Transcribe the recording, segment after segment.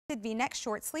V-neck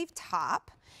short sleeve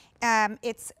top.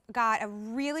 It's got a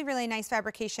really, really nice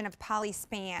fabrication of poly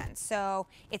span. So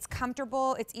it's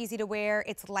comfortable, it's easy to wear,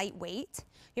 it's lightweight.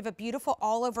 You have a beautiful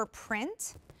all over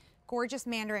print, gorgeous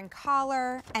mandarin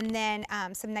collar, and then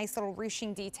some nice little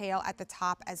ruching detail at the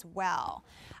top as well.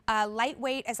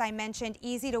 Lightweight, as I mentioned,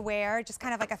 easy to wear, just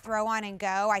kind of like a throw on and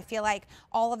go. I feel like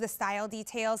all of the style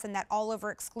details and that all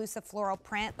over exclusive floral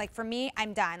print, like for me,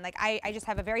 I'm done. Like I just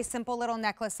have a very simple little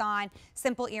necklace on,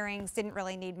 simple earrings, didn't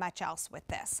really need much else with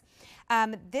this.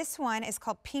 This one is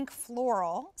called Pink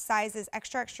Floral, sizes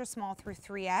extra, extra small through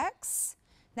 3X.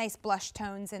 Nice blush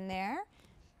tones in there.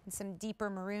 And some deeper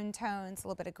maroon tones, a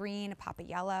little bit of green, a pop of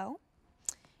yellow.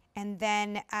 And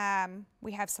then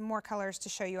we have some more colors to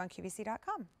show you on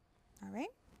QVC.com. All right.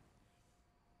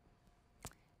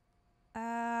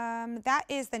 That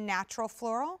is the natural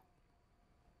floral.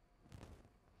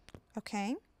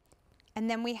 Okay. And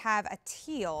then we have a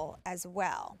teal as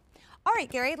well. All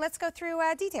right, Gary, let's go through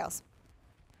details.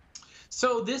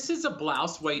 So this is a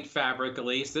blouse weight fabric,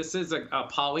 Elise. This is a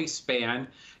poly span.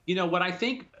 You know what I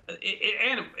think,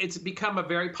 and it's become a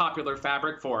very popular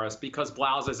fabric for us because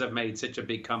blouses have made such a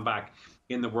big comeback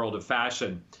in the world of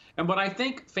fashion. And what I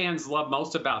think fans love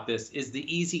most about this is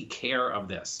the easy care of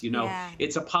this. You know,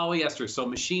 it's a polyester, so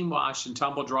machine wash and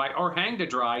tumble dry or hang to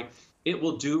dry, it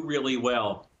will do really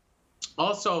well.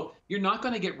 Also, you're not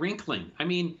going to get wrinkling. I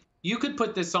mean, you could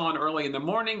put this on early in the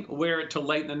morning, wear it till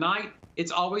late in the night.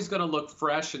 It's always going to look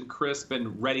fresh and crisp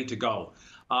and ready to go.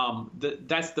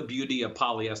 That's the beauty of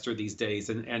polyester these days.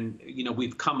 And you know,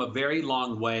 we've come a very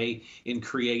long way in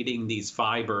creating these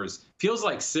fibers. Feels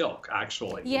like silk,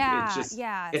 actually.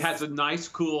 Yeah, it has a nice,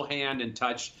 cool hand and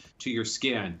touch to your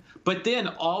skin. But then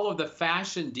all of the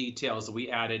fashion details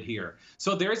we added here.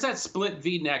 So there's that split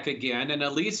V-neck again, and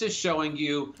Elise is showing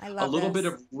you a little bit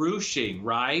of ruching,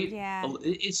 right? Yeah.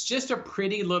 It's just a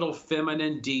pretty little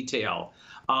feminine detail.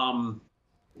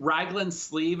 Raglan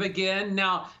sleeve again.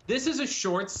 Now, this is a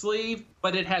short sleeve,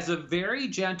 but it has a very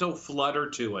gentle flutter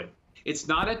to it. It's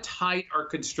not a tight or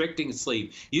constricting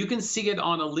sleeve. You can see it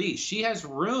on Elise. She has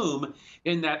room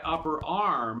in that upper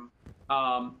arm,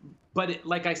 but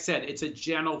like I said, it's a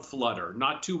gentle flutter.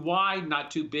 Not too wide, not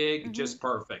too big, just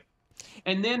perfect.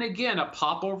 And then again, a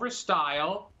popover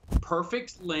style,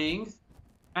 perfect length.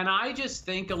 And I just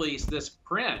think, Elise, this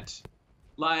print,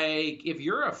 like, if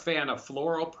you're a fan of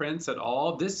floral prints at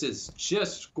all, this is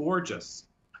just gorgeous.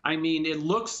 I mean, it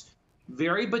looks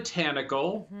very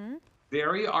botanical,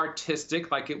 very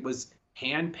artistic, like it was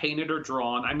hand painted or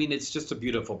drawn. I mean, it's just a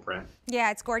beautiful print.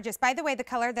 Yeah, it's gorgeous. By the way, the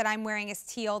color that I'm wearing is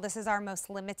teal. This is our most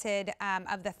limited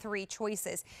of the 3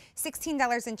 choices.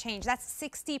 $16 and change. That's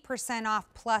 60%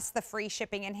 off plus the free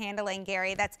shipping and handling,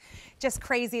 Gary. That's just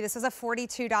crazy. This is a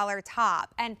 $42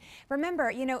 top. And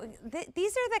remember, you know,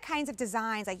 these are the kinds of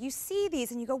designs, like you see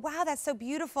these and you go, wow, that's so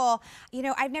beautiful. You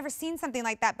know, I've never seen something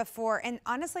like that before. And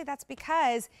honestly, that's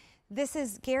because this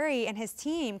is Gary and his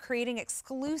team creating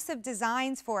exclusive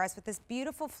designs for us with this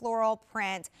beautiful floral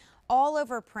print, all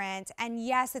over print. And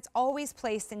yes, it's always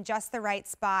placed in just the right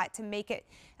spot to make it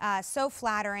so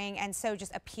flattering and so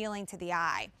just appealing to the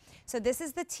eye. So this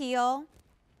is the teal.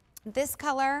 This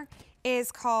color is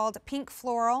called Pink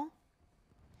Floral.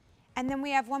 And then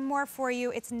we have one more for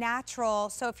you. It's natural.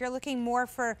 So if you're looking more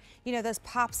for, you know, those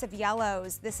pops of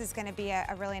yellows, this is going to be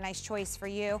a really nice choice for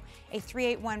you. A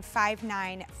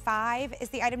 381595 is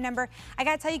the item number. I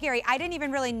got to tell you, Gary, I didn't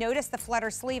even really notice the flutter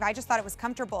sleeve. I just thought it was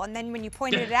comfortable. And then when you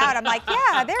pointed it out, I'm like,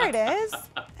 yeah, there it is.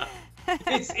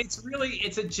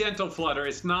 It's a gentle flutter.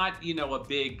 It's not, you know, a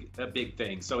big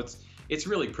thing. So it's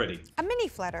really pretty. A mini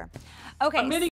flutter. Okay.